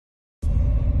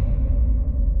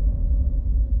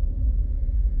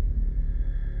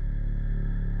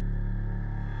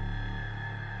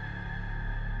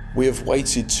We have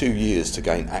waited 2 years to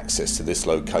gain access to this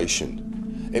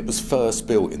location. It was first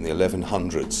built in the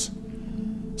 1100s,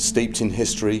 steeped in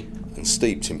history and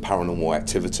steeped in paranormal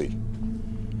activity.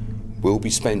 We'll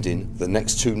be spending the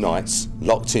next 2 nights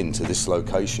locked into this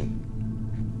location.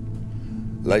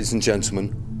 Ladies and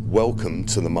gentlemen, welcome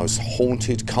to the most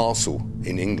haunted castle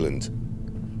in England.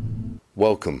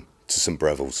 Welcome to St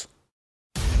Briavels.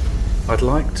 I'd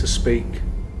like to speak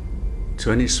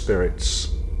to any spirits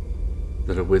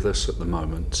that are with us at the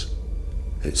moment.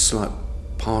 It's like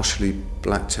partially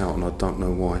blacked out and I don't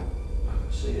know why. I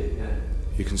can see it, yeah.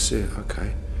 You can see it,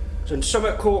 okay. And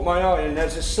something caught my eye, and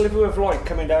there's a sliver of light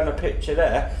coming down the picture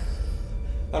there,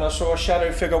 and I saw a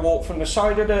shadow figure walk from the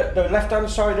side of the left-hand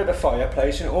side of the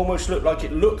fireplace, and it almost looked like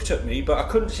it looked at me, but I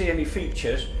couldn't see any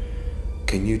features.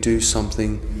 Can you do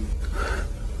something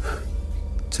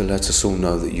to let us all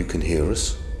know that you can hear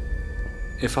us?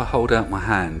 If I hold out my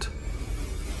hand,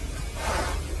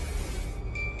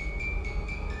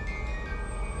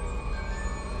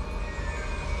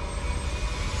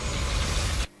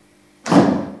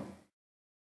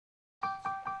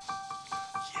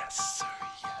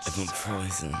 If I'm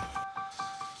poison,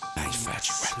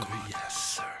 manufacture record. Yes,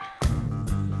 sir.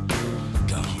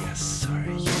 Go. Yes, sir.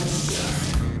 Yes, sir.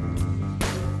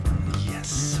 Yes,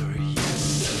 sir. Yes,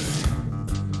 sir.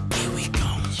 Here we go.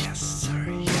 Yes, sir.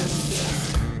 Yes, sir.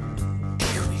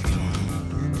 Here we go.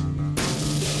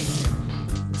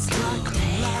 It's like a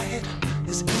light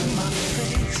is in my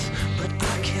face, but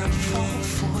I can't fall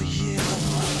for you.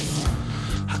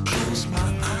 I close my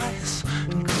eyes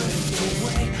and drift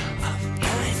away.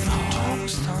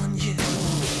 On you.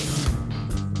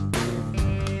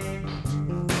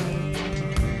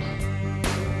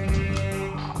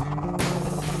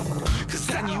 Cause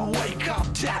then you wake up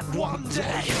dead one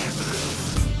day.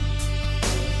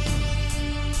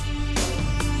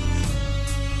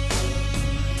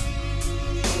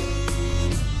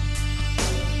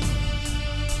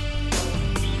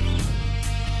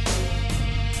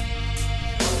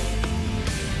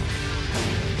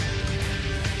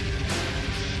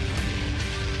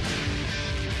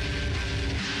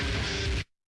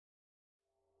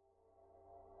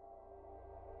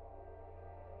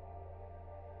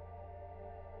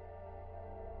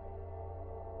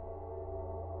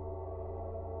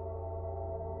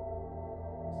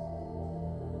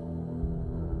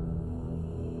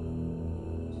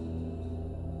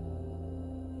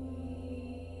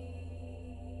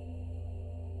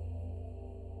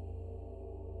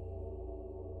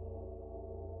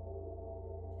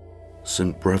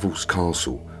 St Briavels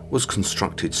Castle was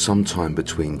constructed sometime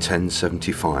between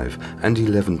 1075 and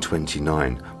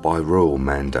 1129 by royal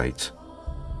mandate.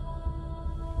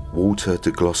 Walter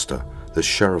de Gloucester, the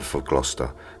Sheriff of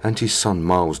Gloucester, and his son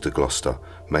Miles de Gloucester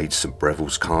made St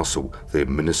Briavels Castle the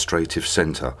administrative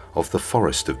centre of the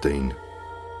Forest of Dean.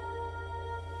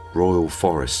 Royal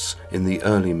forests in the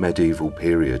early medieval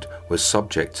period were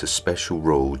subject to special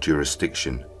royal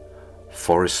jurisdiction.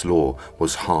 Forest law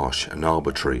was harsh and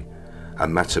arbitrary, a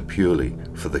matter purely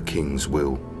for the king's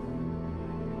will.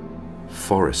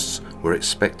 Forests were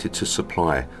expected to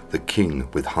supply the king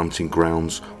with hunting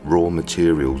grounds, raw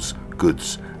materials,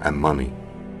 goods and money.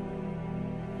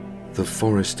 The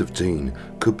Forest of Dean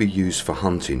could be used for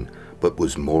hunting, but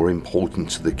was more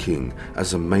important to the king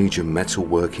as a major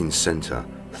metalworking centre,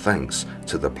 thanks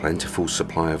to the plentiful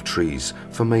supply of trees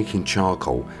for making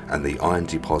charcoal and the iron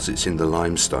deposits in the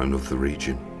limestone of the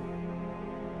region.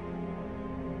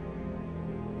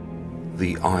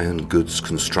 The iron goods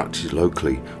constructed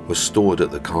locally were stored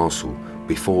at the castle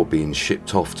before being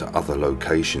shipped off to other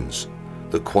locations.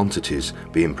 The quantities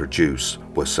being produced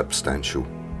were substantial.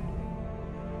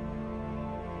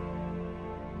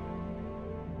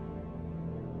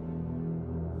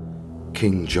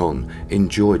 King John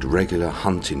enjoyed regular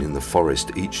hunting in the forest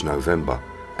each November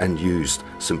and used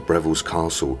St Briavels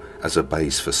Castle as a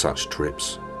base for such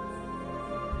trips.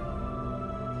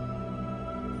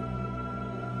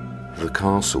 The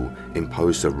castle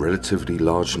imposed a relatively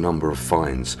large number of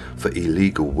fines for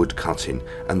illegal woodcutting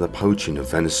and the poaching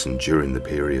of venison during the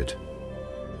period.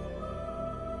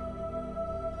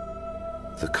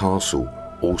 The castle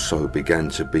also began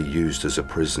to be used as a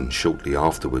prison shortly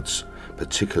afterwards,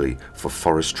 particularly for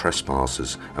forest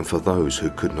trespassers and for those who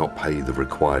could not pay the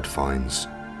required fines.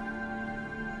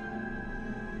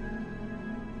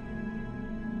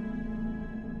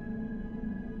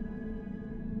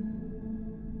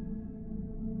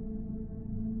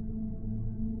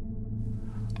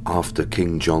 After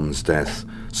King John's death,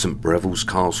 St Briavels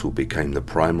Castle became the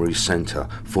primary centre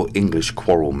for English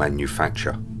quarrel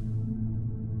manufacture.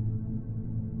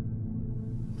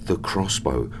 The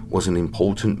crossbow was an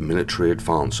important military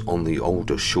advance on the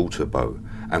older, shorter bow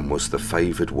and was the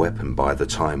favoured weapon by the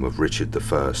time of Richard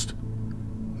I.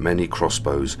 Many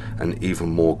crossbows and even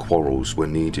more quarrels were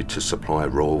needed to supply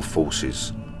royal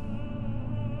forces.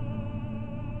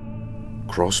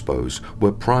 Crossbows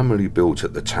were primarily built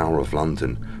at the Tower of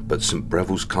London, but St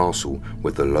Briavels Castle,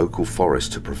 with the local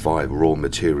forest to provide raw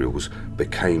materials,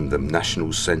 became the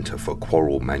national centre for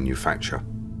quarrel manufacture.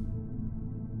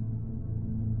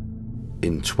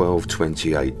 In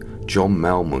 1228, John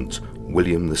Malmont,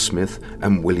 William the Smith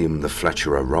and William the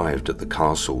Fletcher arrived at the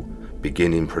castle,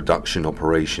 beginning production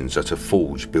operations at a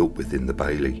forge built within the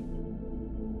bailey.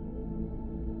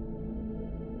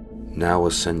 Now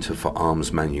a centre for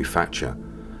arms manufacture,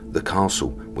 the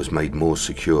castle was made more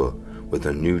secure with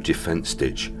a new defence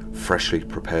ditch, freshly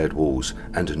prepared walls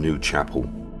and a new chapel.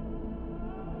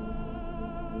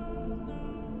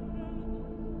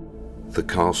 The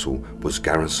castle was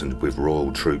garrisoned with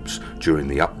royal troops during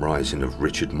the uprising of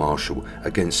Richard Marshal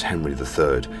against Henry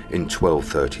III in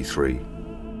 1233.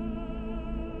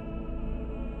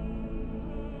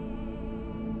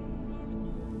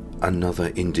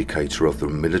 Another indicator of the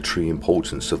military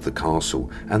importance of the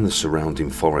castle and the surrounding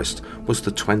forest was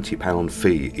the £20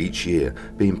 fee each year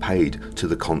being paid to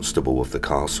the constable of the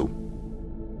castle.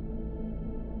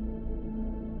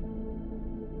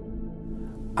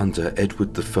 Under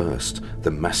Edward I, the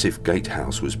massive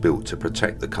gatehouse was built to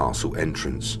protect the castle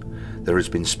entrance. There has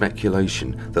been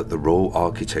speculation that the royal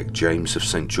architect James of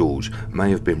St George may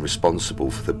have been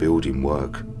responsible for the building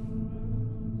work.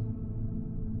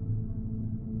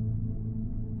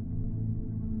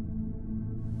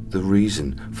 The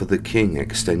reason for the king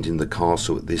extending the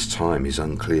castle at this time is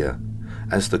unclear,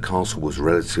 as the castle was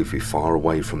relatively far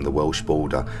away from the Welsh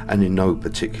border and in no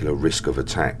particular risk of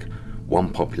attack.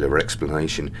 One popular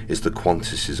explanation is the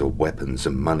quantities of weapons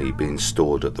and money being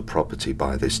stored at the property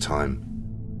by this time.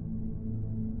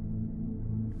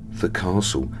 The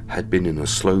castle had been in a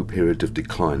slow period of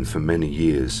decline for many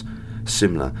years,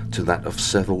 similar to that of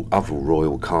several other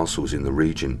royal castles in the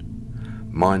region.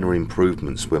 Minor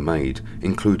improvements were made,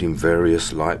 including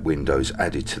various light windows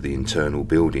added to the internal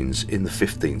buildings in the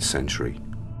 15th century.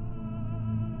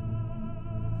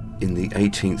 In the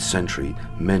 18th century,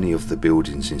 many of the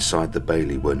buildings inside the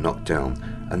bailey were knocked down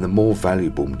and the more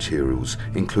valuable materials,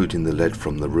 including the lead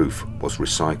from the roof, was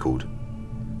recycled.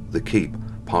 The keep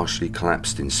partially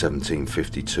collapsed in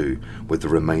 1752, with the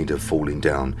remainder falling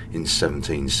down in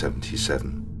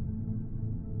 1777.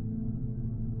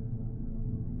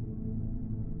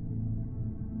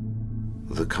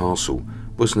 The castle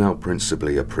was now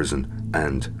principally a prison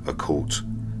and a court,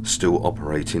 still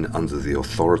operating under the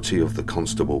authority of the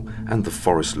constable and the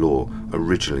forest law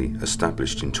originally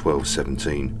established in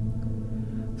 1217.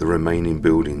 The remaining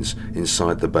buildings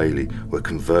inside the bailey were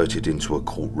converted into a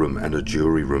courtroom and a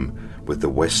jury room, with the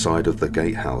west side of the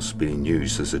gatehouse being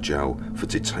used as a jail for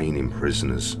detaining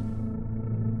prisoners.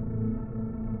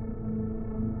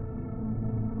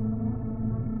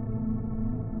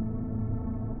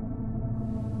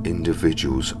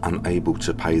 Individuals unable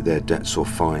to pay their debts or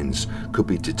fines could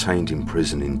be detained in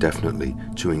prison indefinitely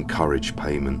to encourage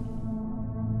payment.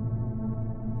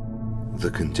 The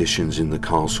conditions in the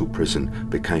castle prison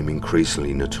became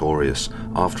increasingly notorious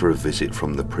after a visit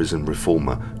from the prison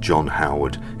reformer John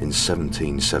Howard in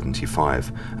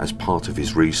 1775 as part of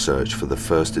his research for the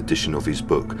first edition of his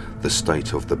book, The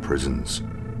State of the Prisons.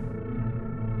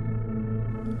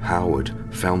 Howard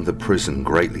found the prison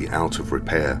greatly out of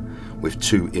repair, with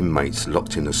 2 inmates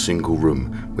locked in a single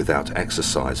room without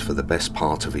exercise for the best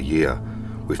part of a year,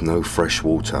 with no fresh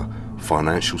water,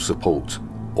 financial support,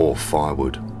 or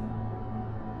firewood.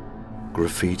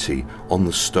 Graffiti on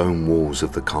the stone walls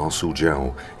of the castle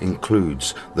jail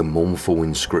includes the mournful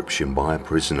inscription by a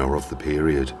prisoner of the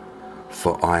period,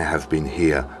 "For I have been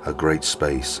here a great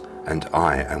space, and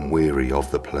I am weary of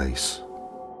the place."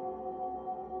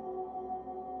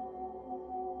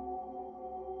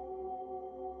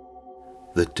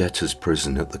 The debtors'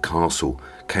 prison at the castle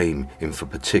came in for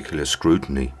particular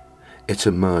scrutiny. It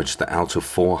emerged that out of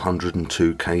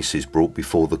 402 cases brought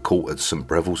before the court at St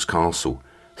Briavels Castle,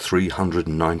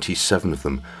 397 of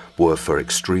them were for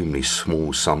extremely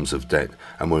small sums of debt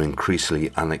and were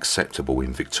increasingly unacceptable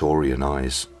in Victorian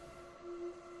eyes.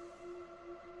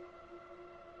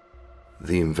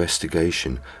 The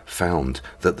investigation found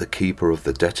that the keeper of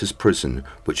the debtors' prison,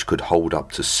 which could hold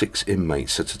up to 6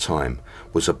 inmates at a time,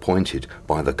 was appointed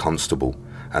by the constable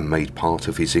and made part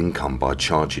of his income by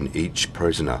charging each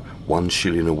prisoner 1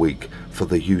 shilling a week for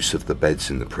the use of the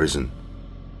beds in the prison.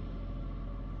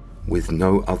 With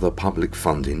no other public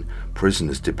funding,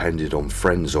 prisoners depended on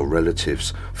friends or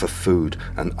relatives for food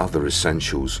and other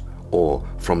essentials, or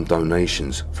from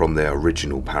donations from their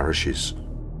original parishes.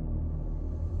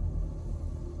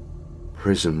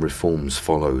 Prison reforms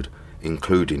followed,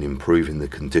 including improving the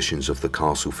conditions of the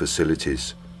castle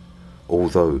facilities,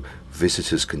 although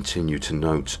visitors continue to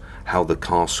note how the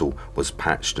castle was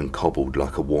patched and cobbled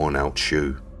like a worn-out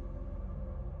shoe.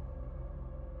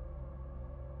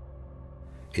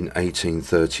 In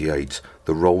 1838,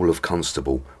 the role of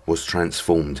constable was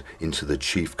transformed into the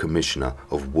Chief Commissioner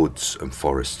of Woods and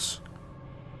Forests.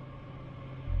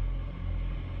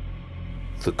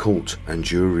 The court and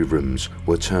jury rooms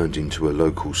were turned into a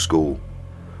local school.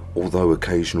 Although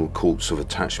occasional courts of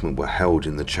attachment were held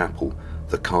in the chapel,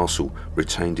 the castle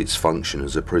retained its function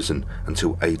as a prison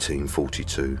until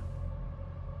 1842.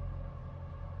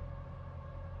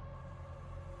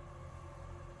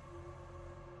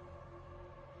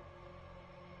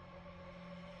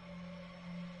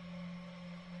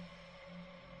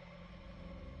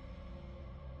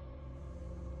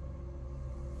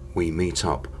 We meet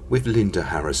up with Linda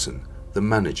Harrison, the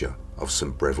manager of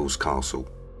St Briavels Castle.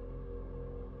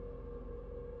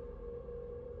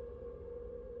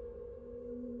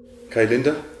 Okay,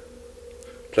 Linda,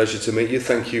 pleasure to meet you.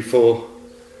 Thank you for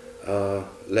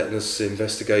letting us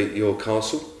investigate your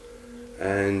castle.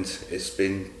 And it's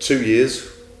been 2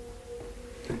 years,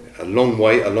 a long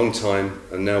wait, a long time,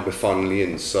 and now we're finally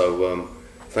in. So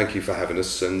thank you for having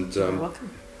us. And You're welcome.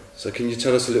 So can you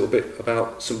tell us a little bit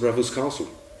about St Briavels Castle?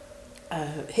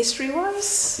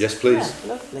 History-wise? Yes, please.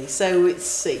 Yeah, lovely. So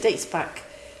it dates back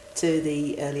to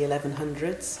the early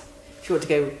 1100s. If you want to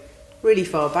go really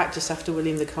far back, just after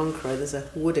William the Conqueror, there's a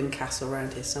wooden castle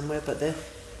around here somewhere, but the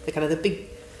kind of the big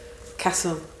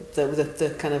castle,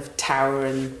 the kind of tower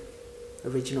and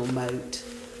original moat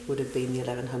would have been the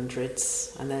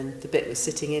 1100s, and then the bit we're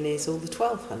sitting in is all the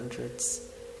 1200s.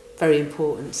 Very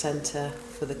important centre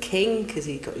for the king, because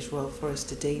he got his Royal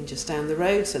Forester Dean just down the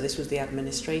road, so this was the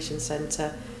administration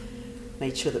centre.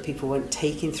 Made sure that people weren't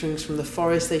taking things from the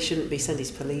forest. They shouldn't be. Sent his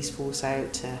police force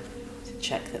out to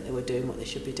check that they were doing what they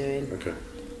should be doing. Okay.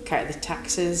 Carry the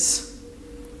taxes.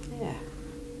 Yeah,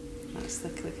 that's the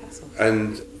castle.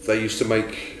 And they used to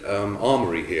make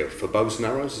armoury here for bows and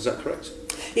arrows, is that correct?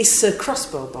 It's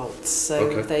crossbow bolts. So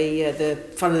Okay.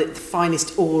 the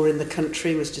finest ore in the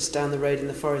country was just down the road in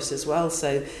the forest as well.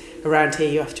 So around here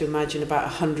you have to imagine about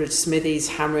 100 smithies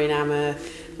hammering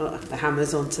the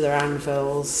hammers onto their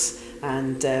anvils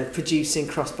and producing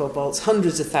crossbow bolts,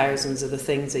 hundreds of thousands of the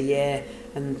things a year,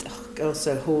 and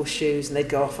also horseshoes. And they'd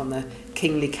go off on the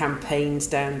kingly campaigns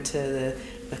down to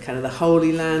the kind of the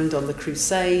Holy Land on the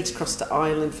Crusades, across to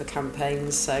Ireland for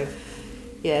campaigns. So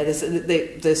yeah,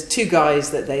 there's two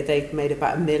guys that they've made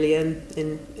about 1 million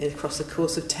in across the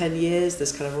course of 10 years.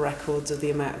 There's kind of records of the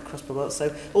amount of crossbow bolts.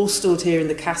 So all stored here in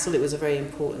the castle. It was a very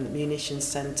important munitions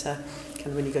centre, kind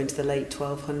of when you go into the late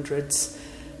 1200s.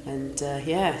 And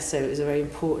so it was a very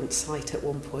important site at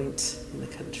one point in the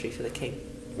country for the king.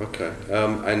 Okay.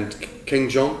 And King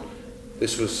John,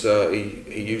 this was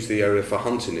he used the area for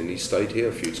hunting, and he stayed here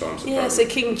a few times. Yeah, so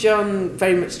King John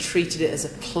very much treated it as a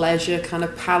pleasure kind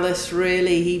of palace,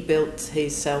 really. He built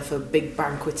himself a big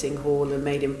banqueting hall and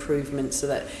made improvements so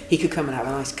that he could come and have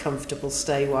a nice comfortable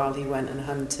stay while he went and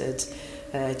hunted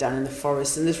down in the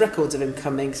forest. And there's records of him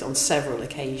coming on several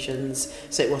occasions,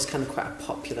 so it was kind of quite a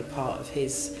popular part of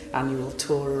his annual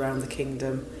tour around the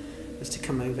kingdom, was to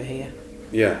come over here.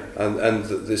 Yeah, and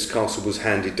this castle was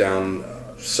handed down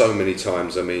so many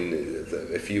times. I mean,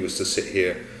 if you was to sit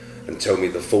here and tell me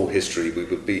the full history, we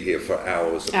would be here for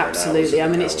hours. Absolutely. Hours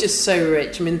I mean, hours. it's just so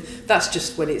rich. I mean, that's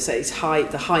just when it's at its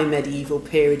height. The high medieval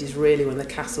period is really when the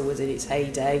castle was in its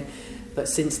heyday. But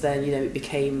since then, you know, it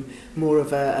became more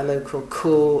of a local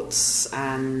courts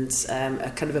and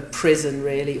a kind of a prison,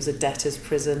 really. It was a debtor's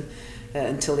prison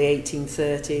until the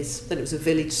 1830s. Then it was a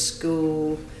village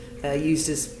school,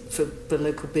 used for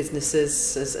local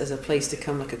businesses as a place to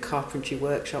come, like a carpentry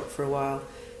workshop for a while.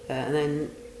 And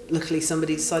then luckily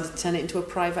somebody decided to turn it into a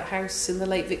private house in the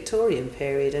late Victorian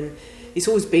period. And it's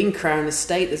always been Crown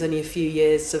Estate. There's only a few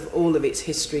years of all of its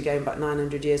history going back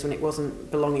 900 years when it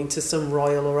wasn't belonging to some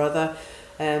royal or other.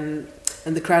 And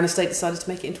the Crown Estate decided to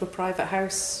make it into a private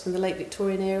house in the late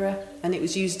Victorian era, and it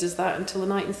was used as that until the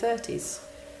 1930s.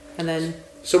 And then...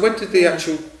 So when did the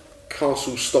actual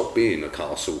castle stop being a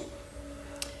castle?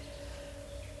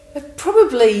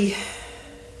 Probably...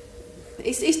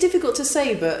 It's difficult to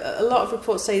say, but a lot of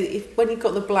reports say that when you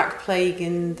got the Black Plague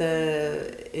in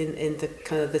the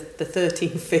kind of the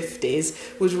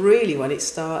 1350s was really when it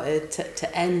started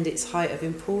to end its height of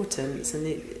importance, and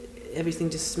everything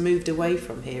just moved away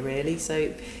from here really.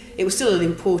 So it was still an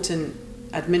important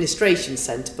administration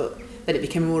centre, but then it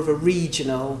became more of a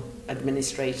regional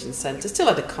administration centre. Still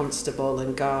had a constable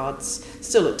and guards,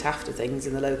 still looked after things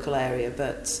in the local area,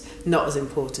 but not as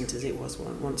important as it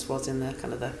once was in the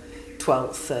kind of the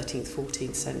 12th, 13th,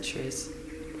 14th centuries.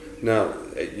 Now,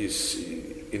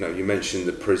 you know, you mentioned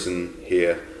the prison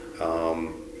here.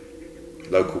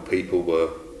 Local people were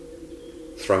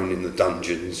thrown in the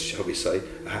dungeons, shall we say.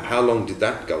 How long did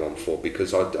that go on for?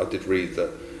 Because I did read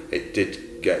that it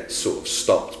did get sort of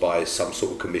stopped by some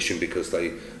sort of commission because they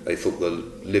thought the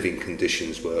living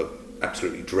conditions were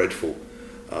absolutely dreadful.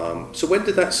 So when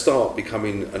did that start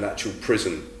becoming an actual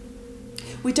prison?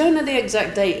 We don't know the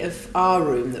exact date of our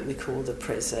room that we call the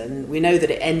prison. We know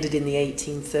that it ended in the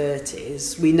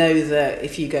 1830s. We know that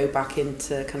if you go back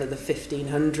into kind of the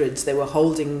 1500s, they were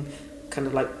holding kind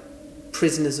of like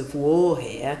prisoners of war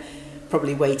here,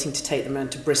 probably waiting to take them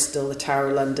around to Bristol, the Tower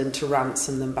of London, to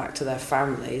ransom them back to their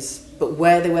families. But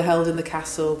where they were held in the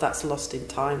castle, that's lost in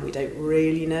time. We don't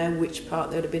really know which part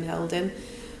they would have been held in.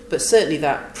 But certainly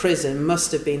that prison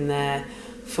must have been there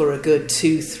for a good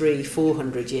 200, 300,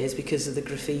 400 years because of the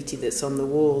graffiti that's on the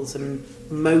walls. I mean,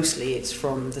 mostly it's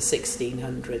from the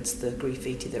 1600s, the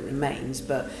graffiti that remains,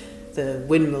 but the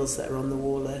windmills that are on the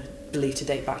wall are believed to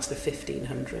date back to the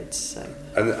 1500s. So.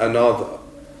 And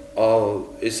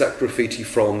is that graffiti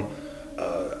from,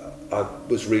 I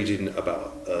was reading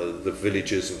about the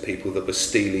villagers and people that were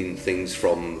stealing things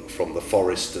from the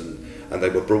forest and they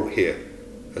were brought here.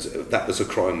 That was a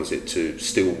crime, was it, to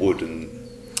steal wood and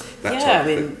that type of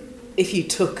thing? If you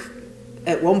took,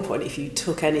 at one point, if you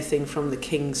took anything from the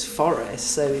king's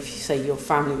forest, so if you say your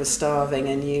family was starving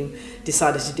and you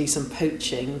decided to do some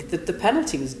poaching, the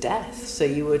penalty was death. So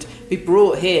you would be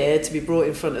brought here to be brought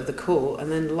in front of the court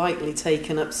and then likely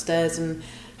taken upstairs and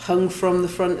hung from the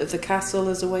front of the castle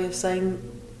as a way of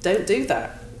saying, don't do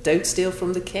that, don't steal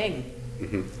from the king.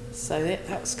 Mm-hmm. So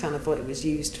that's kind of what it was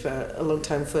used for a long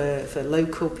time for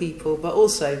local people, but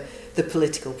also the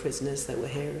political prisoners that were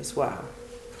here as well.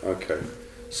 Okay,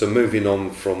 so moving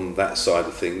on from that side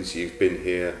of things, you've been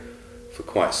here for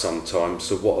quite some time.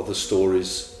 So what are the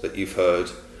stories that you've heard?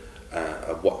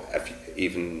 What have you,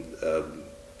 even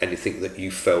anything that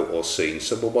you felt or seen?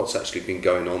 So what's actually been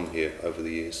going on here over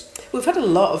the years? We've had a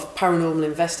lot of paranormal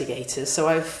investigators, so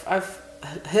I've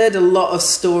heard a lot of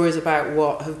stories about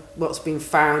what's been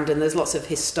found, and there's lots of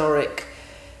historic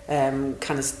kind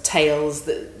of tales.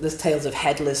 There's tales of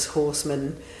headless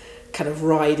horsemen kind of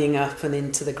riding up and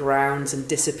into the grounds and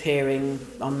disappearing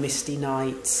on misty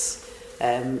nights.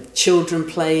 Children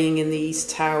playing in the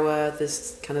East Tower.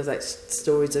 There's kind of like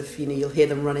stories of, you know, you'll hear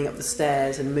them running up the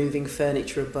stairs and moving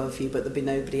furniture above you, but there'll be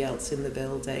nobody else in the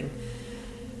building.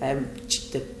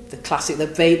 The classic, the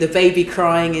baby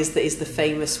crying is the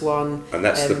famous one. And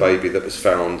that's the baby that was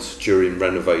found during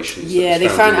renovations. Yeah, they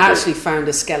found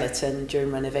a skeleton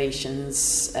during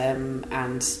renovations, and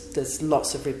there's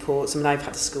lots of reports. I mean, I've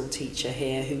had a school teacher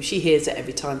here who she hears it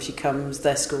every time she comes.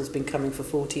 Their school's been coming for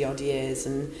 40 odd years,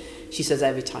 and she says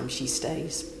every time she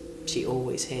stays, she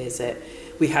always hears it.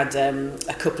 We had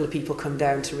a couple of people come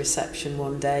down to reception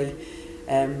one day,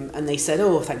 and they said,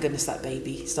 "Oh, thank goodness that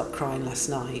baby stopped crying last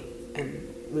night." And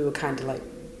we were kind of like,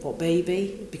 what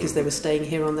baby? Because they were staying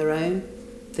here on their own.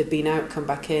 They'd been out, come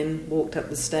back in, walked up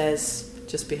the stairs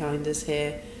just behind us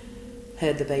here,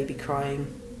 heard the baby crying,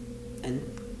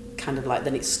 and kind of like,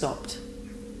 then it stopped.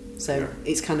 So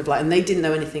it's kind of like, and they didn't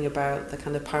know anything about the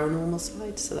kind of paranormal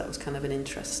side, so that was kind of an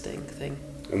interesting thing.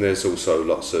 And there's also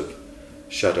lots of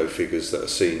shadow figures that are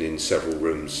seen in several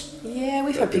rooms. Yeah,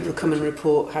 we've had people come and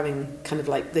report having kind of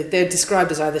like, they're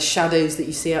described as either shadows that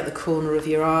you see out the corner of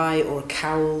your eye or a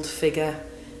cowled figure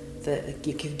that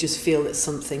you can just feel that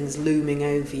something's looming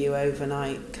over you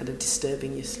overnight, kind of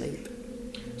disturbing your sleep.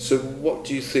 So what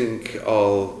do you think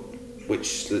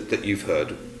that you've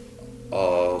heard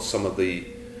are some of the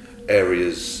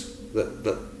areas that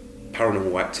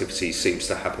paranormal activity seems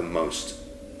to happen most?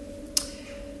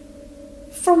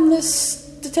 From the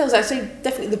details, I'd say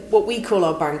definitely what we call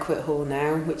our banquet hall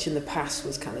now, which in the past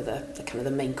was kind of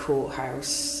the main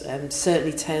courthouse.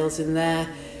 Certainly tales in there.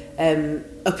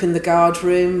 Up in the guard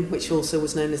room, which also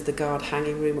was known as the guard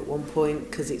hanging room at one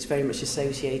point, because it's very much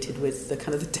associated with the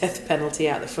kind of the death penalty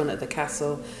out the front of the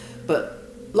castle. But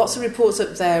lots of reports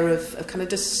up there of kind of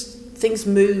just things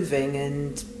moving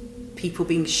and people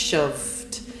being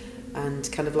shoved,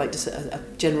 and kind of like just a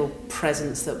general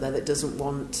presence up there that doesn't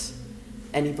want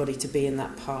anybody to be in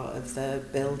that part of the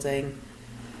building.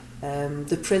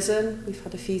 The prison, we've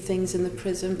had a few things in the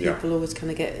prison. People always kind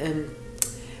of get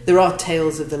there are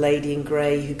tales of the lady in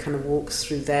grey who kind of walks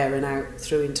through there and out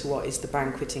through into what is the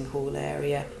banqueting hall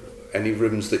area. Any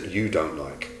rooms that you don't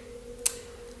like?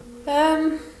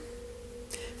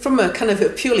 From a kind of a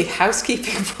purely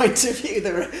housekeeping point of view,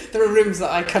 there are rooms that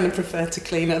I kind of prefer to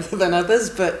clean other than others,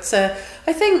 but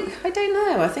I think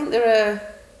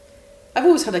I've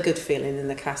always had a good feeling in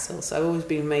the castle, so I've always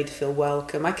been made to feel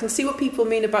welcome. I can see what people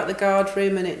mean about the guard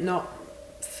room and it not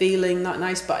feeling that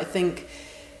nice, but I think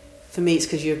for me it's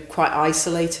because you're quite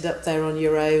isolated up there on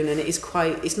your own, and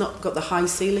it's not got the high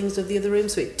ceilings of the other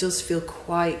rooms, so it does feel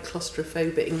quite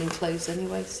claustrophobic and enclosed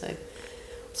anyway, so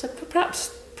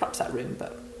perhaps that room,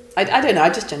 but I don't know, I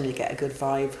just generally get a good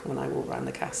vibe when I walk around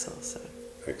the castle. So.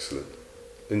 Excellent.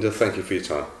 Linda, thank you for your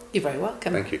time. You're very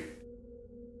welcome. Thank you.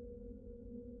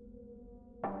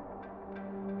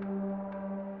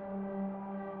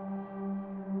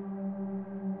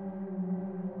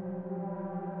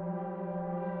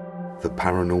 The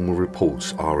paranormal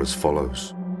reports are as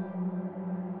follows.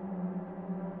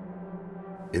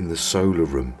 In the solar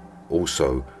room,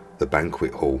 also the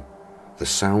banquet hall, the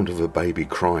sound of a baby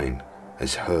crying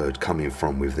is heard coming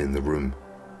from within the room.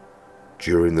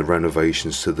 During the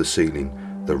renovations to the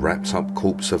ceiling, the wrapped up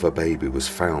corpse of a baby was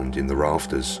found in the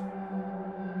rafters.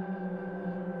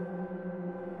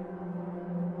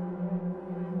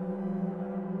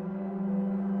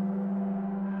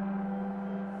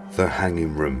 The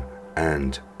hanging room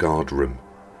and guard room.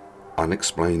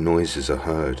 Unexplained noises are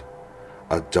heard.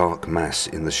 A dark mass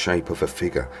in the shape of a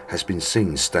figure has been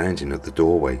seen standing at the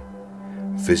doorway.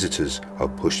 Visitors are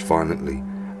pushed violently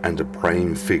and a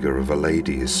praying figure of a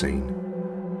lady is seen.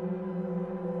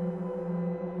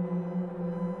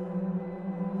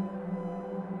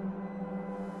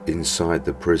 Inside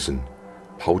the prison,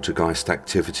 poltergeist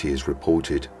activity is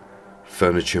reported.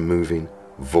 Furniture moving,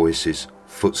 voices,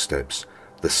 footsteps,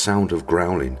 the sound of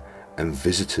growling, and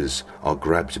visitors are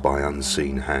grabbed by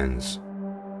unseen hands.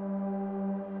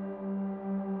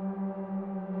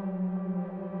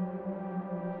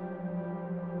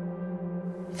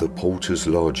 The Porter's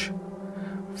Lodge.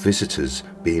 Visitors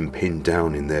being pinned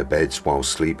down in their beds while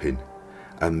sleeping.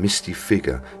 A misty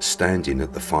figure standing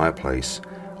at the fireplace.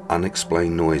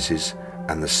 Unexplained noises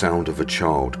and the sound of a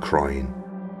child crying.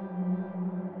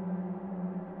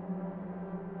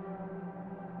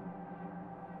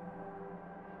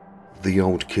 The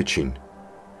old kitchen.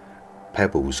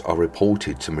 Pebbles are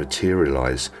reported to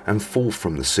materialize and fall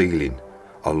from the ceiling,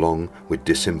 along with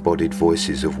disembodied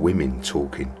voices of women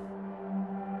talking.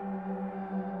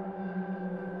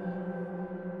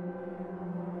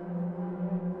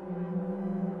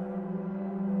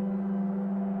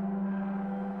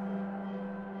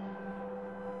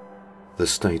 The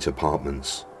state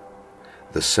apartments.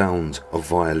 The sound of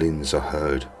violins are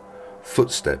heard.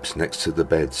 Footsteps next to the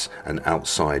beds and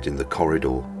outside in the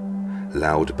corridor.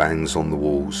 Loud bangs on the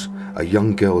walls. A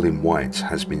young girl in white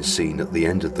has been seen at the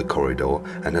end of the corridor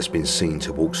and has been seen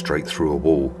to walk straight through a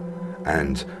wall.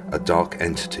 And a dark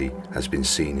entity has been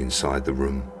seen inside the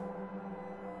room.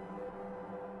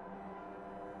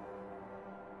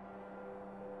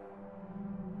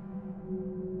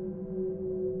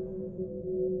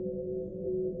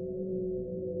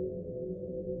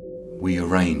 We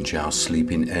arrange our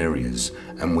sleeping areas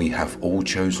and we have all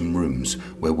chosen rooms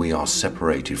where we are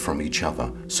separated from each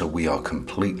other, so we are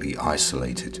completely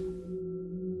isolated.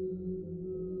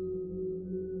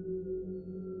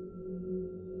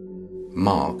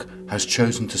 Mark has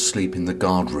chosen to sleep in the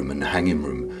guard room and hanging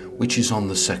room, which is on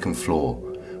the second floor,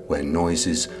 where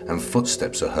noises and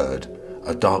footsteps are heard.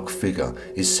 A dark figure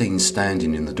is seen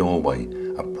standing in the doorway.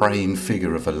 A praying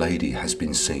figure of a lady has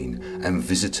been seen, and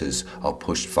visitors are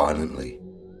pushed violently.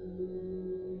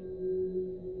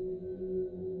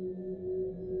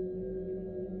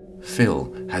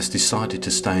 Phil has decided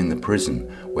to stay in the prison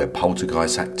where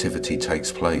poltergeist activity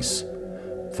takes place.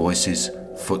 Voices,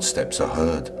 footsteps are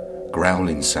heard,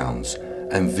 growling sounds,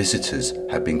 and visitors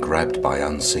have been grabbed by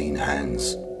unseen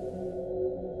hands.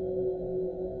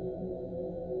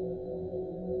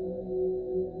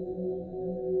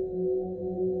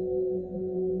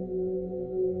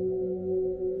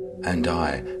 And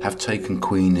I have taken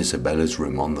Queen Isabella's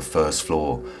room on the first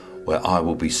floor, where I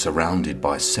will be surrounded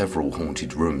by several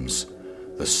haunted rooms.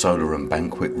 The solar and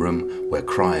banquet room, where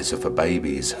cries of a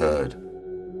baby is heard.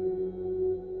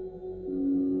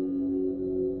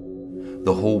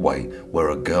 The hallway, where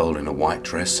a girl in a white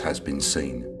dress has been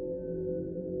seen.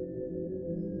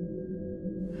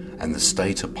 And the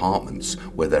state apartments,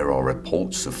 where there are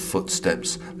reports of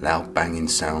footsteps, loud banging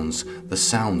sounds, the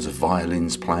sounds of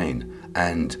violins playing,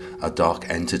 and a dark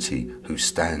entity who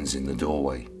stands in the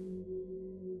doorway.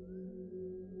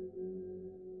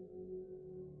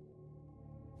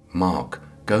 Mark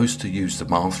goes to use the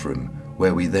bathroom,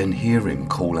 where we then hear him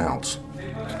call out.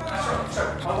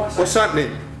 What's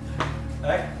happening?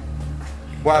 Eh?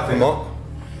 What happened, Mark?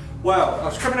 Well, I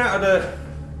was coming out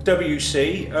of the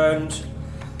WC and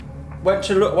went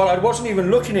to look. Well, I wasn't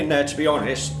even looking in there, to be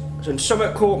honest, and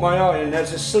something caught my eye, and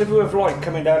there's a sliver of light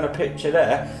coming down the picture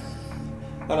there,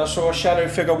 and I saw a shadow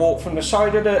figure walk from the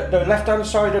side of the left-hand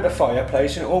side of the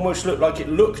fireplace, and it almost looked like it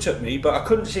looked at me, but I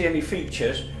couldn't see any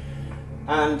features,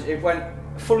 and it went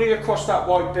fully across that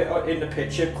white bit in the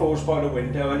picture caused by the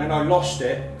window, and then I lost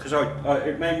it because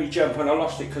it made me jump, and I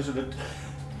lost it because of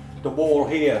the wall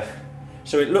here.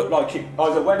 So it looked like it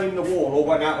either went in the wall or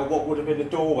went out of what would have been the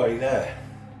doorway there.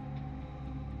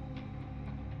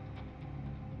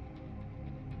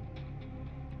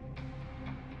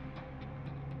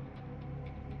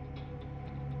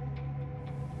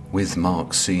 With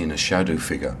Mark seeing a shadow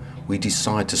figure, we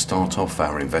decide to start off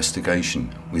our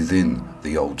investigation within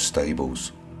the old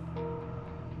stables.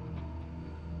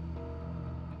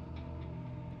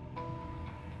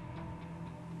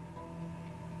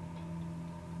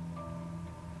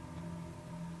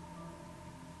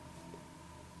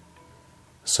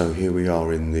 So here we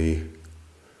are in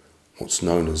what's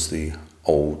known as the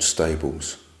old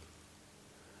stables,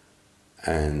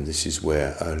 and this is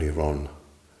where earlier on,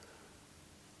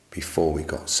 before we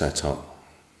got set up,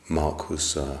 Mark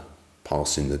was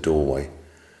passing the doorway,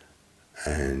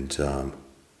 and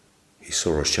he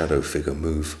saw a shadow figure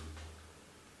move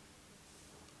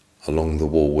along the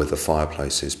wall where the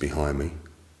fireplace is behind me.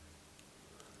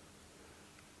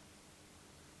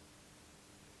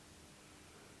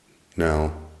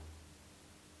 Now,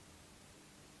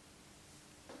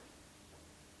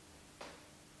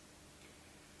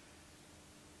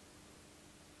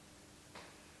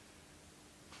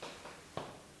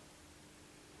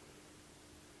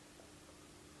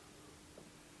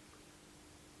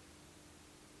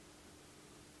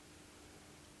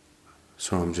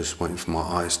 so I'm just waiting for my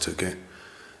eyes to get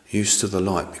used to the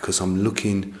light, because I'm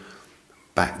looking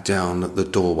back down at the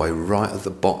doorway right at the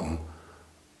bottom,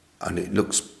 and it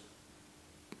looks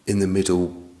in the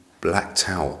middle blacked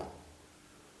out.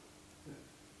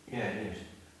 Yeah, it is.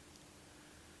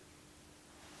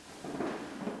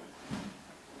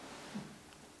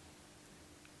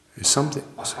 It's something.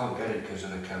 I can't get it because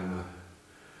of the camera.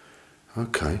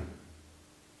 Okay.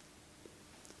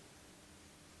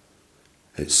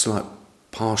 It's like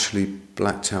partially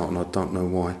blacked out, and I don't know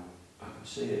why. I can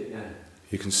see it, yeah.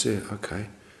 You can see it, okay.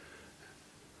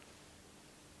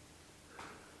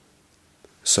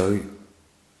 So,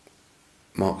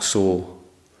 Mark saw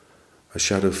a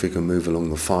shadow figure move along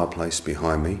the fireplace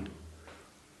behind me.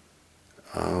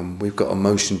 We've got a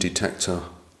motion detector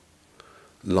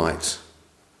light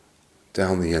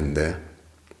down the end there,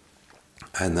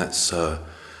 and that's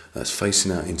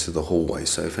facing out into the hallway,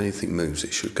 so if anything moves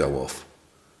it should go off.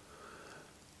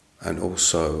 And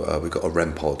also we've got a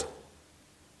REM pod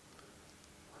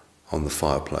on the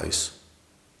fireplace.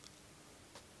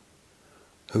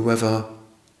 Whoever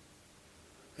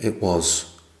it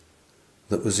was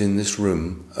that was in this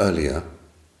room earlier,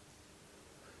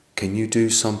 can you do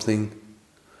something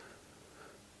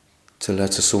to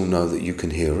let us all know that you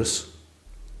can hear us?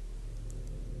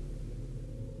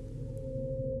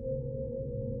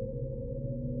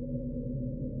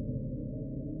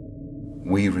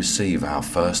 We receive our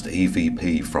first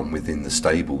EVP from within the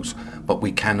stables, but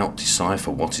we cannot decipher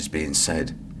what is being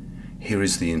said. Here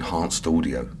is the enhanced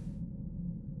audio.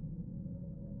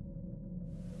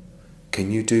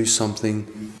 Can you do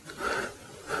something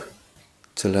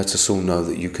to let us all know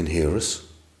that you can hear us?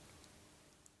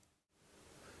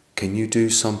 Can you do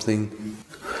something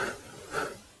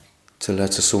to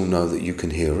let us all know that you can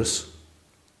hear us?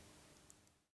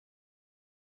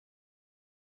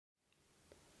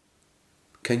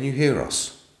 Can you hear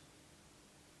us?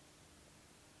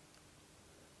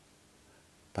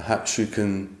 Perhaps you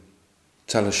can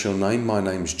tell us your name. My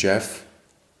name's Jeff.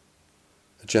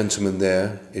 The gentleman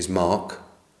there is Mark.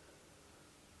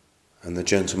 And the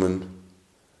gentleman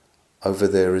over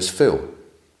there is Phil.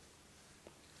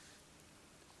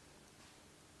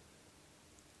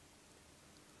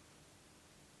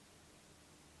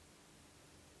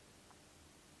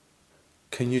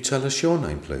 Can you tell us your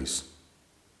name, please?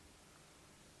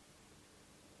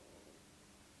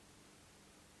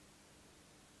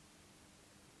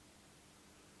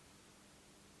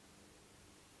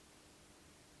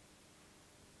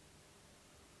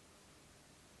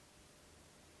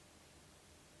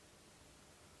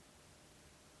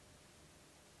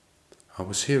 I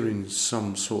was hearing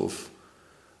some sort of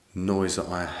noise that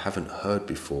I haven't heard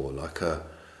before, like a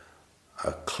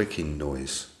clicking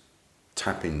noise,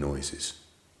 tapping noises.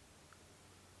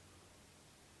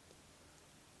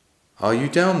 Are you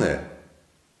down there?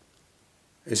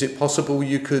 Is it possible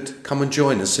you could come and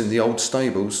join us in the old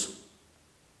stables?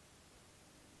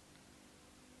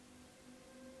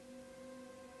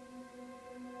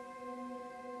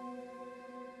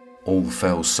 All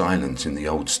fell silent in the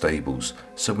old stables,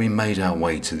 so we made our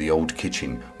way to the old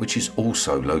kitchen, which is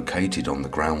also located on the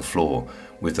ground floor,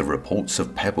 with the reports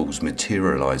of pebbles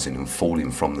materialising and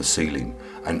falling from the ceiling,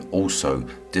 and also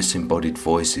disembodied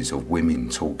voices of women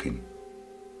talking.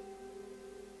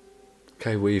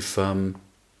 Okay, we've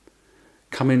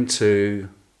come into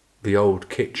the old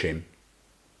kitchen.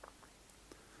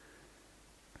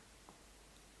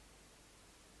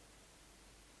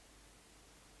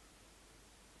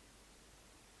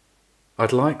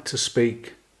 I'd like to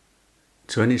speak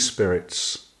to any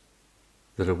spirits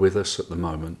that are with us at the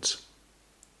moment.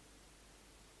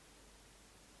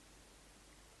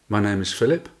 My name is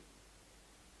Philip,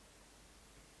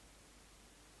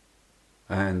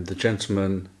 and the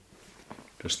gentleman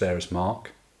just there is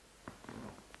Mark,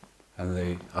 and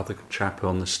the other chap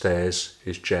on the stairs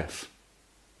is Jeff.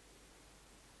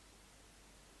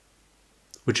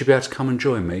 Would you be able to come and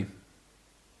join me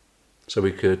so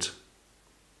we could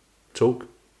talk?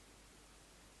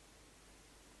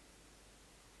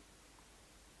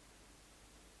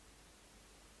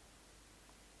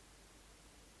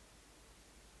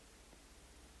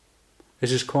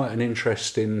 This is quite an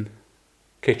interesting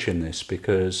kitchen, this,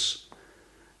 because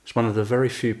it's one of the very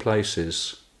few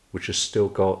places which has still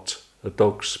got a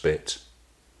dog spit,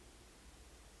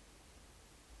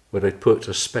 where they put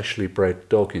a specially bred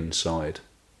dog inside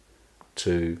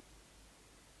to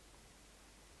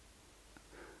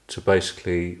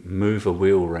basically move a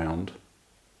wheel round,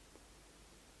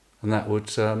 and that would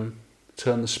turn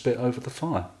the spit over the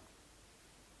fire.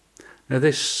 Now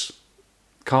this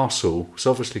castle is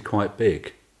obviously quite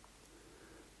big,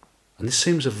 and this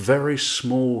seems a very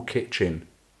small kitchen,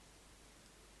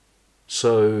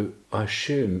 so I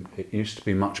assume it used to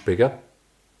be much bigger.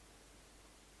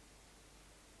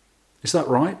 Is that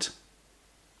right?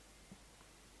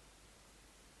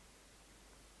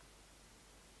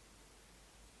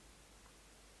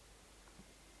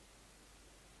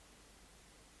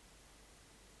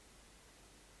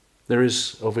 There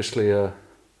is obviously a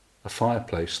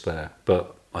fireplace there,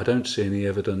 but I don't see any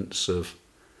evidence of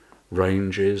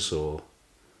ranges or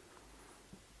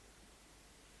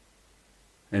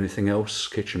anything else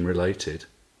kitchen related.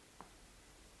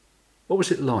 What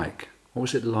was it like? What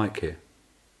was it like here?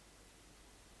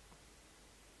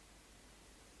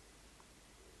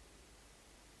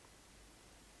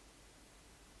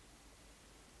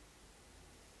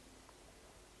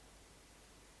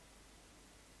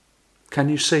 Can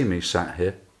you see me sat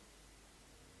here?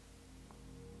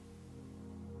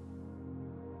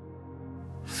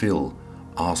 Phil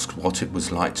asked what it was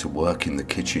like to work in the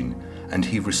kitchen, and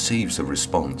he receives a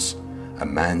response, a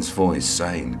man's voice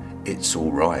saying, "It's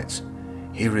all right."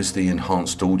 Here is the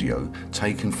enhanced audio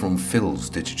taken from Phil's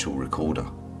digital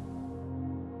recorder.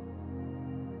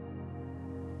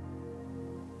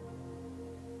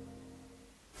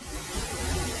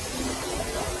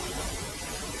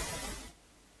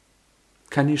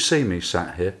 Can you see me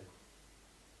sat here?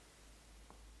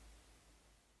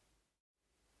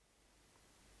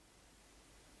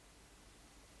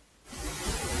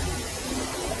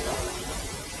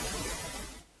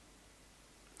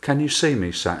 Can you see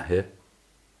me sat here?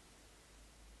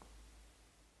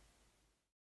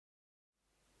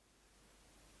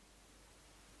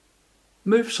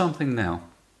 Move something now.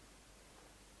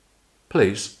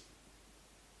 Please.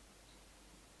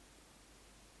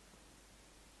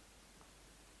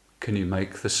 Can you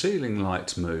make the ceiling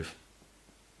lights move?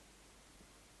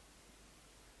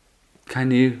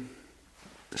 Can you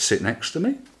sit next to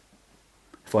me?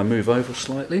 If I move over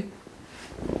slightly.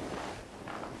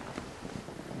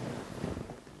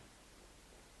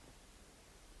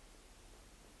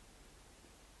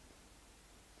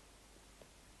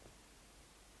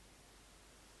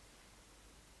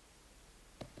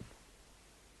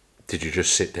 Did you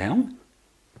just sit down?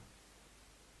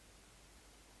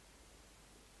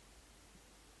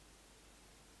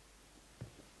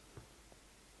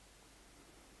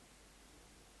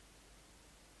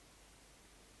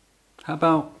 How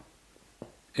about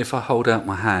if I hold out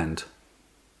my hand?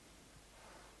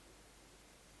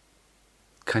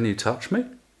 Can you touch me?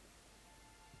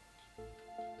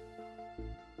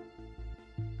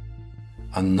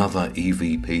 Another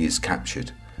EVP is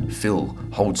captured. Phil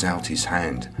holds out his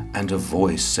hand and a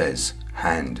voice says,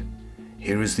 "Hand."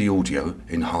 Here is the audio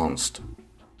enhanced.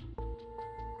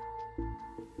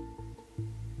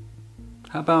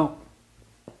 How about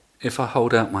if I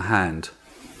hold out my hand?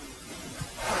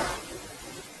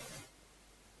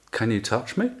 Can you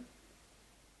touch me?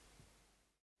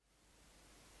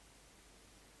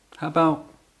 How about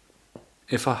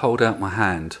if I hold out my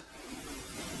hand?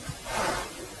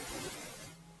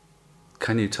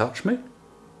 Can you touch me?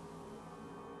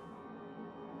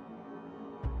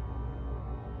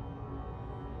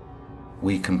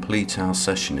 We complete our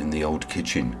session in the old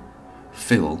kitchen.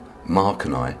 Phil, Mark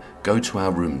and I go to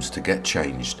our rooms to get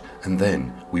changed, and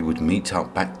then we would meet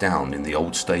up back down in the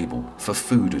old stable for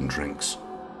food and drinks.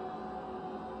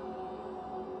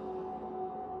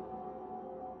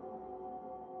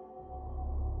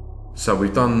 So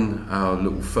we've done our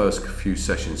little first few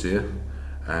sessions here,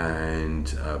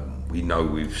 and we know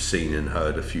we've seen and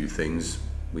heard a few things.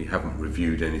 We haven't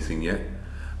reviewed anything yet,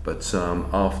 but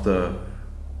after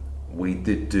we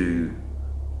did do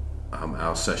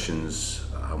our sessions,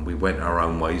 we went our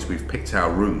own ways. We've picked our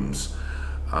rooms.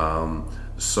 Mark,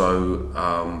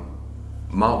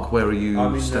 where are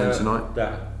you staying tonight?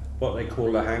 What they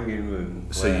call the hanging room.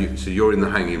 So you're in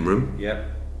the hanging room. Yep.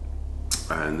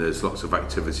 And there's lots of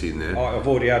activity in there. I've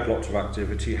already had lots of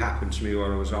activity happen to me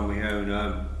while I was on my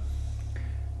own.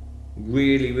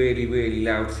 Really, really, really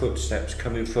loud footsteps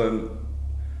coming from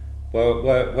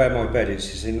where my bed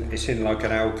is. It's in like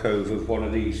an alcove of one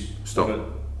of these. Stop.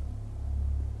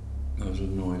 There was a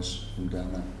noise from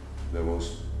down there. There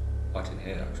was. I didn't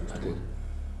hear that. I did.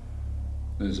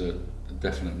 There was a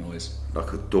definite noise.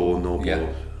 Like a doorknob. Yeah.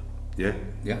 Or, yeah.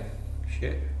 Yeah.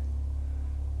 Shit.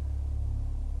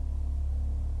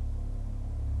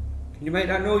 Can you make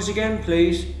that noise again,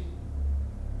 please?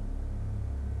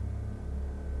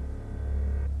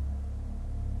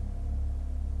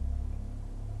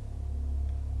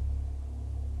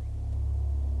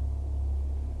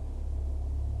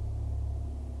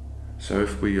 So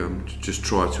if we just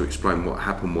try to explain what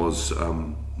happened was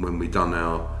when we done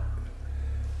our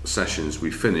sessions, we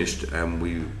finished and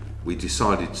we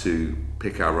decided to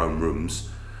pick our own rooms.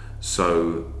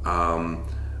 So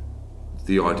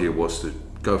the idea was to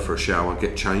go for a shower,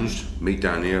 get changed, meet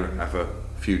down here, have a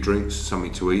few drinks,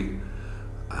 something to eat.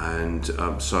 And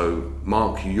so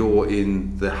Mark, you're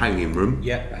in the hanging room.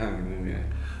 Yeah, the hanging room, yeah.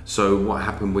 So what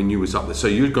happened when you was up there? So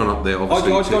you'd gone up there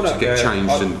obviously to get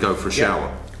changed and go for a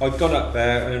shower. I'd gone up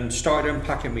there and started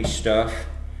unpacking my stuff.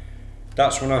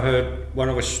 That's when I heard, when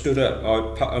I was stood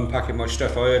up, unpacking my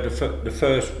stuff, I heard the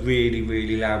first really,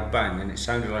 really loud bang, and it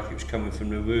sounded like it was coming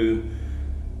from the room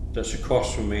that's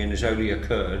across from me, and there's only a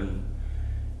curtain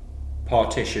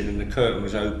partition and the curtain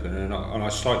was open, and I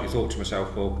slightly thought to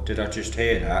myself, well, did I just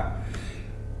hear that?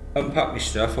 Unpacked my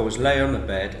stuff, I was lay on the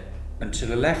bed, and to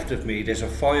the left of me there's a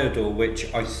fire door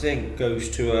which I think goes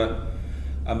to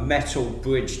a metal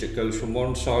bridge that goes from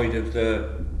one side of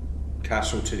the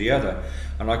castle to the other,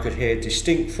 and I could hear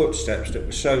distinct footsteps that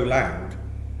were so loud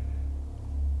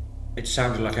it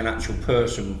sounded like an actual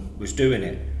person was doing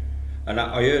it, and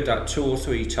I heard that 2 or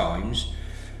 3 times.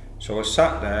 So I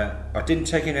sat there, I didn't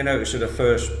take any notice of the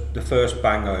first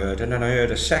bang I heard, and then I heard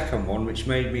a second one which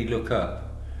made me look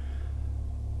up,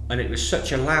 and it was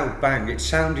such a loud bang, it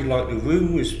sounded like the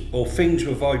room was, or things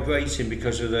were vibrating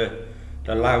because of the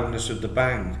loudness of the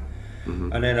bang.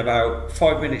 Mm-hmm. And then about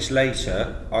 5 minutes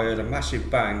later I heard a massive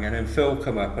bang, and then Phil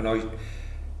come up and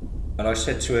I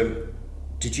said to him,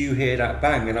 did you hear that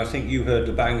bang? And I think you heard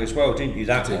the bang as well, didn't you?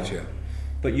 That I one. did, yeah.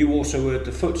 But you also heard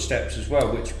the footsteps as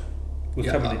well, which were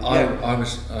coming in. I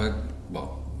was, I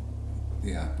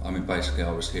mean, basically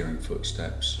I was hearing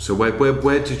footsteps. So where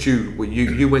did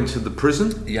you went to the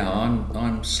prison? Yeah,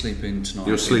 I'm sleeping tonight.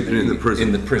 You're sleeping in the prison?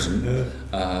 In the prison,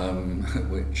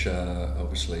 which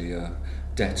obviously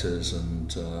debtors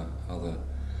and other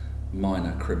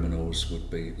minor criminals would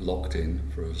be locked in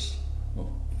for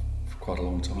quite a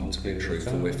long time, to be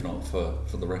truthful, if not for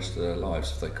the rest of their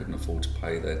lives, if they couldn't afford to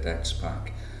pay their debts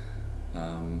back.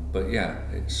 But yeah,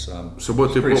 it's so what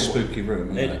it's a pretty spooky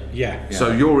room, isn't it? Yeah.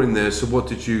 So you're in there, so what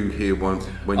did you hear when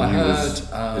you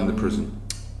was in the prison?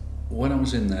 When I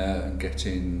was in there and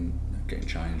getting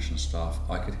changed and stuff,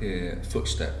 I could hear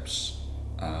footsteps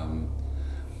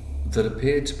that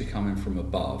appeared to be coming from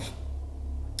above,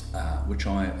 which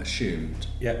I assumed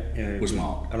was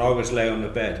Mark. And I was laying on the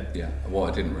bed. Yeah,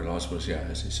 what I didn't realise was,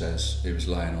 as it says, he was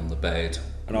laying on the bed.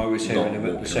 And I was hearing him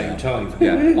at the same time.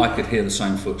 Yeah, I could hear the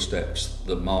same footsteps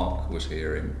that Mark was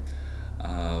hearing.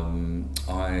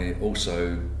 I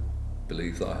also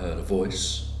believe that I heard a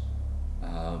voice.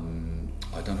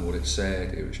 I don't know what it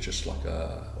said. It was just like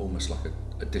almost like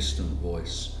a distant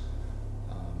voice.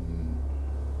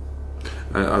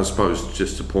 I suppose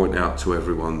just to point out to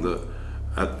everyone that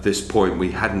at this point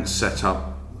we hadn't set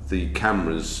up the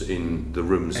cameras in the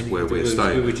rooms And where the we're rooms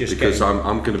staying, we were just because getting.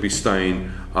 I'm going to be staying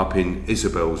up in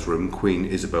Isabel's room, Queen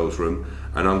Isabel's room,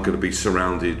 and I'm going to be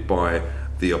surrounded by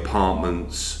the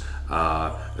apartments,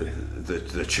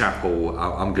 the chapel.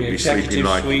 I'm going to be sleeping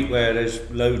like suite where there's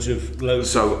loads.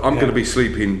 So I'm going to be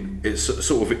sleeping. It's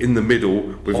sort of in the middle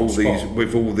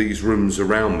with all these rooms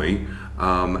around me,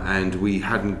 and we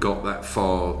hadn't got that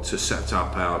far to set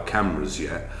up our cameras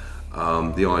yet.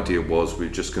 The idea was we're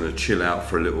just going to chill out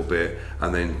for a little bit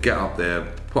and then get up there,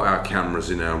 put our cameras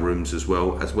in our rooms as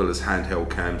well as handheld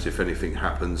cams if anything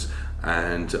happens,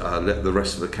 and let the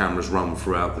rest of the cameras run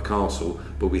throughout the castle.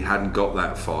 But we hadn't got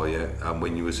that far yet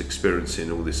when you was experiencing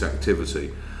all this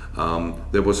activity.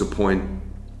 There was a point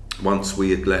once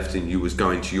we had left and you was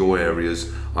going to your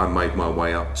areas, I made my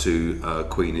way up to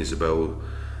Queen Isabella's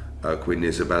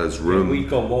room. We've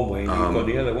gone one way and you've gone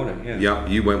the other, wasn't it? Yeah,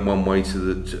 you went one way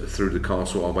through the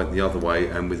castle, I went the other way,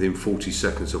 and within 40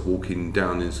 seconds of walking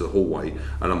down into the hallway,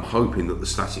 and I'm hoping that the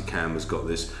static cam has got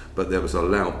this, but there was a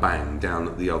loud bang down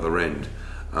at the other end,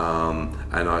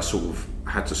 and I sort of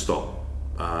had to stop,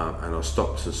 and I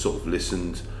stopped and sort of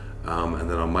listened, and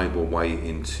then I made my way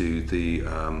into the,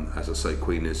 as I say,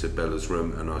 Queen Isabella's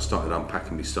room, and I started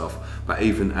unpacking my stuff. But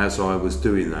even as I was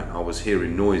doing that, I was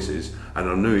hearing noises, and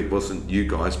I knew it wasn't you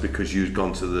guys because you'd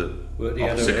gone to the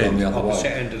opposite end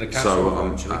of the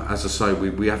castle. So, as I say,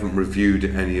 we haven't reviewed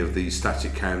any of the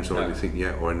static cams or anything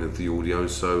yet, or any of the audio,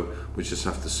 so we just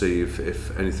have to see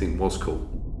if anything was cool.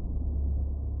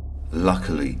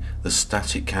 Luckily, the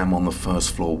static cam on the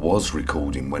first floor was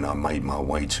recording when I made my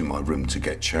way to my room to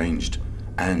get changed,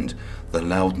 and the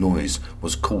loud noise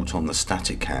was caught on the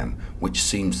static cam, which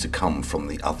seems to come from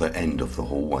the other end of the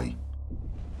hallway.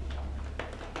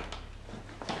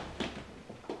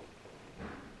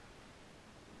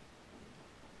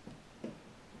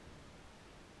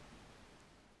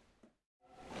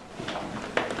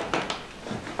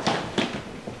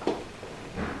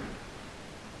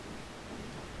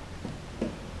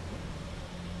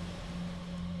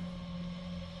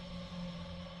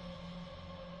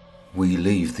 We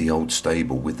leave the old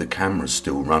stable with the cameras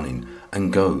still running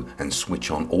and go and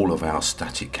switch on all of our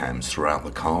static cams throughout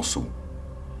the castle.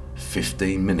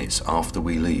 15 minutes after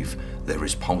we leave, there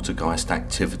is poltergeist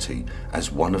activity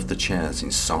as one of the chairs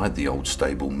inside the old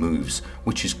stable moves,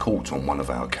 which is caught on one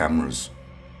of our cameras.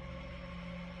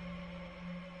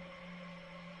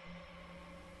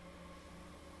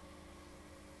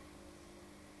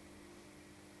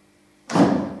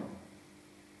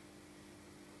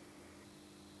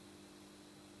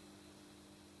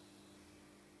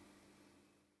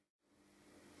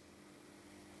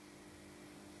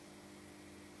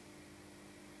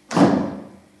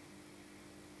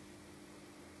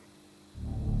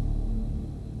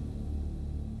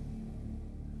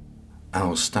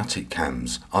 Our static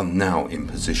cams are now in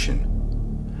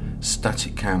position.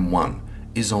 Static cam 1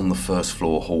 is on the first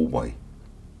floor hallway.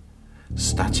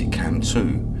 Static cam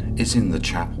 2 is in the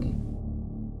chapel.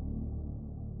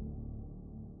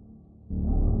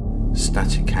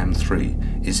 Static cam 3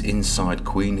 is inside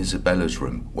Queen Isabella's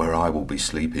room where I will be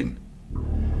sleeping.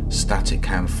 Static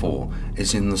cam 4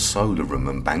 is in the solar room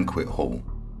and banquet hall.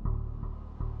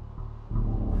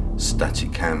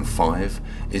 Static cam 5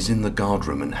 is in the guard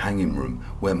room and hanging room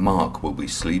where Mark will be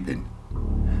sleeping.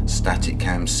 Static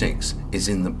cam 6 is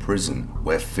in the prison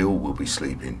where Phil will be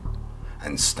sleeping.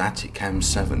 And static cam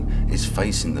 7 is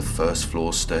facing the first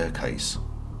floor staircase.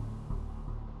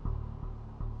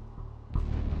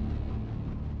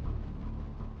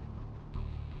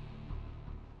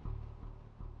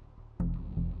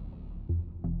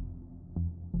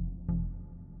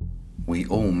 We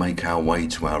all make our way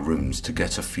to our rooms to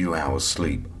get a few hours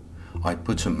sleep. I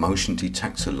put a motion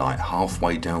detector light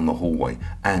halfway down the hallway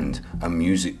and a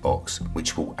music box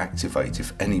which will activate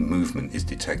if any movement is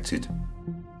detected.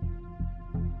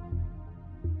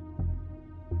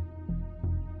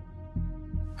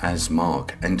 As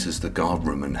Mark enters the guard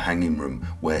room and hanging room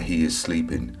where he is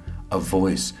sleeping, a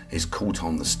voice is caught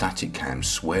on the static cam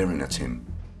swearing at him.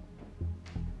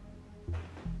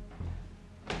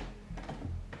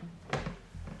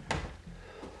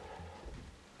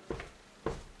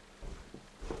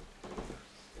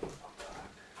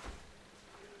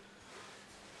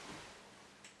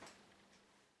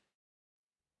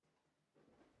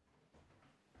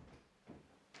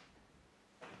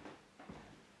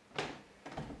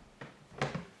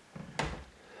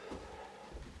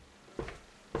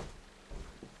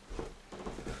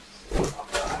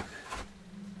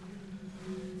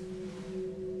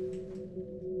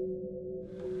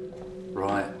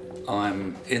 Right,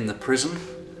 I'm in the prison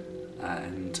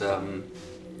and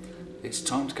it's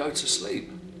time to go to sleep.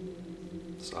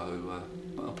 So,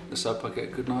 well, let's hope I get a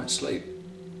good night's sleep.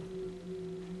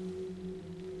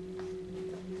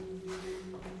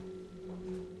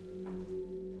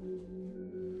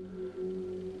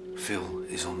 Phil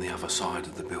is on the other side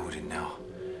of the building now.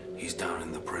 He's down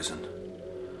in the prison.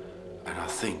 And I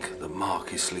think that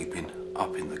Mark is sleeping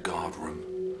up in the guard room.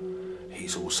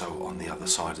 He's also on the other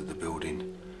side of the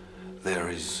building. There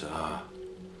is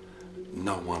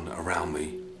no one around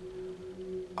me.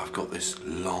 I've got this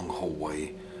long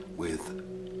hallway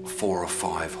with 4 or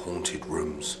 5 haunted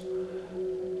rooms.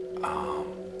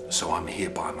 So I'm here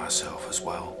by myself as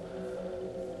well.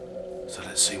 So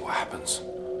let's see what happens.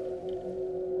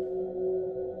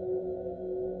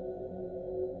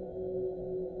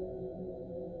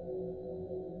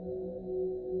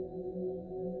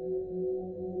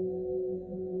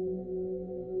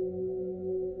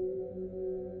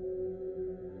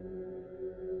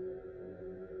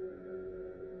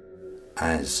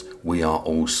 As we are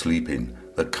all sleeping,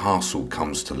 the castle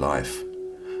comes to life.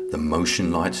 The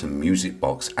motion lights and music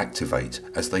box activate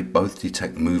as they both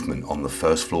detect movement on the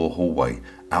first floor hallway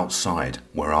outside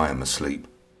where I am asleep.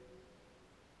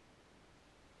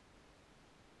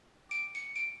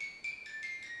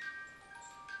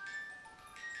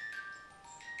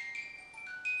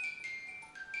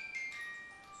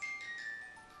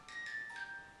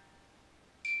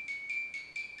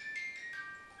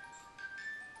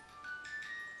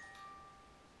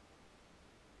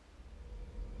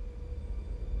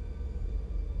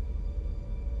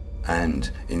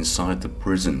 And inside the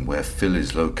prison where Phil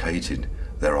is located,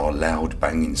 there are loud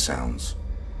banging sounds.